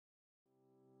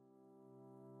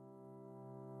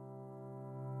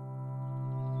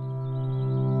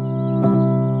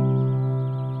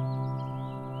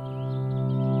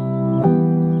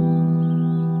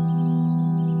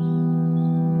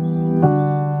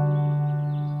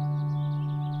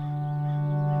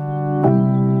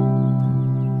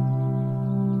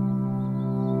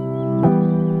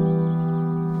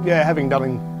Yeah, having done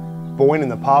in Boyne in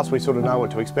the past, we sort of know what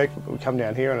to expect. We come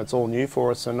down here and it's all new for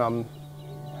us. And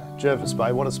Jervis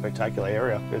Bay, what a spectacular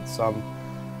area!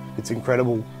 It's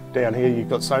incredible down here. You've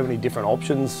got so many different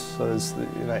options. So there's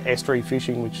estuary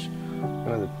fishing, which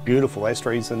the beautiful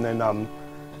estuaries, and then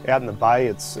out in the bay,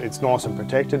 it's nice and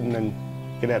protected, and then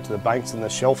get out to the banks and the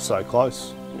shelf's so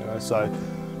close. So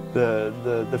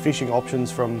the fishing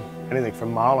options from anything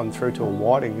from marlin through to a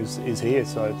whiting is here.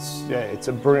 So it's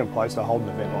a brilliant place to hold an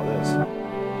event like this.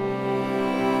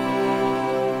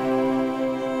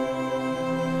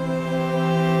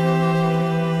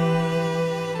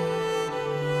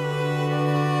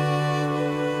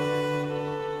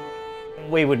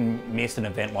 We wouldn't miss an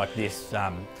event like this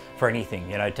for anything,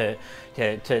 to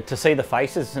see the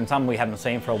faces, and some we haven't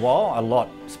seen for a while.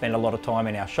 Spend a lot of time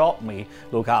in our shop, and we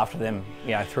look after them,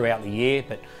 throughout the year.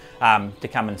 But to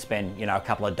come and spend, a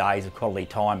couple of days of quality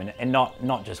time, and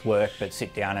not just work, but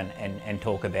sit down and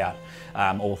talk about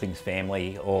all things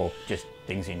family or just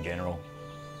things in general.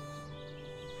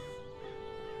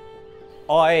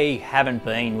 I haven't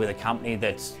been with a company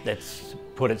that's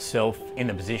put itself in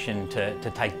the position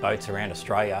to take boats around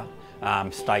Australia,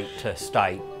 state to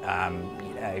state,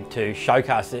 to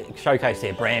showcase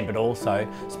their brand, but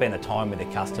also spend the time with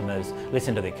their customers,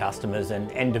 listen to their customers,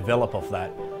 and develop off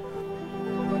that.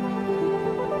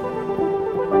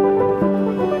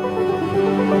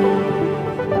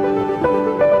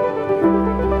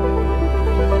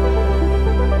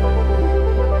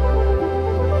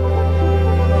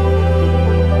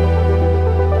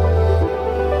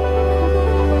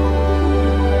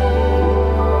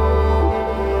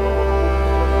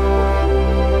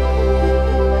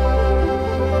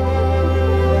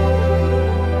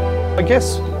 I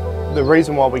guess the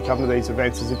reason why we come to these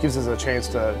events is it gives us a chance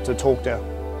to talk to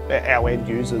our end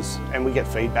users, and we get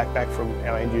feedback back from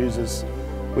our end users,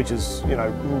 which is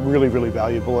really, really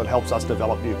valuable. It helps us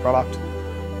develop new product.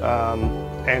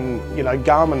 And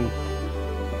Garmin,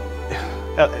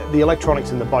 the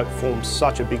electronics in the boat forms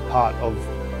such a big part of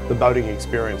the boating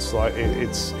experience. Like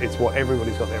it's what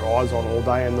everybody's got their eyes on all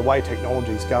day, and the way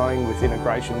technology's going with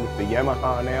integration with the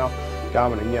Yamaha now,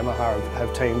 Garmin and Yamaha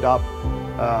have teamed up.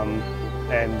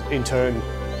 And in turn,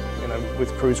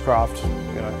 with Cruisecraft,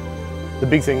 the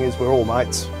big thing is we're all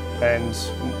mates, and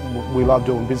we love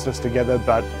doing business together.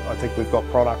 But I think we've got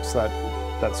products that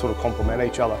sort of complement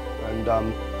each other,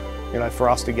 and for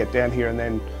us to get down here and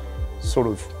then sort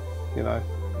of,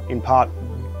 impart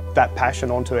that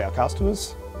passion onto our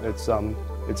customers, it's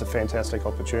a fantastic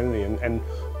opportunity, and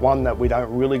one that we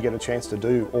don't really get a chance to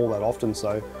do all that often.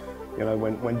 So,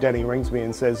 when Danny rings me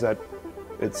and says that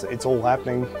it's all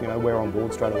happening, we're on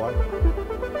board straight away.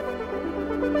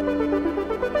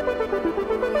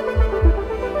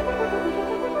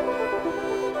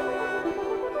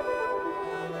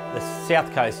 The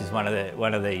South Coast is one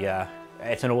of the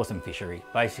it's an awesome fishery.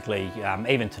 Basically,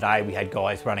 even today we had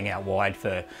guys running out wide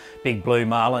for big blue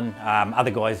marlin,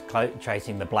 other guys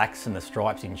chasing the blacks and the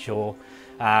stripes inshore,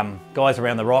 guys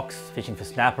around the rocks fishing for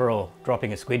snapper or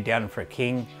dropping a squid down for a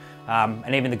king.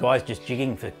 And even the guys just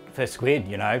jigging for squid,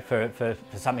 for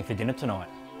something for dinner tonight.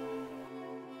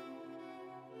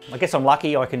 I guess I'm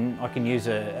lucky I can use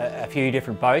a few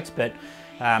different boats, but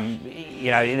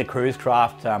in the cruise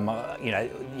craft,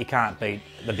 you can't beat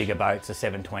the bigger boats, the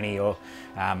 720 or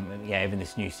even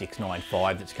this new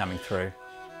 695 that's coming through.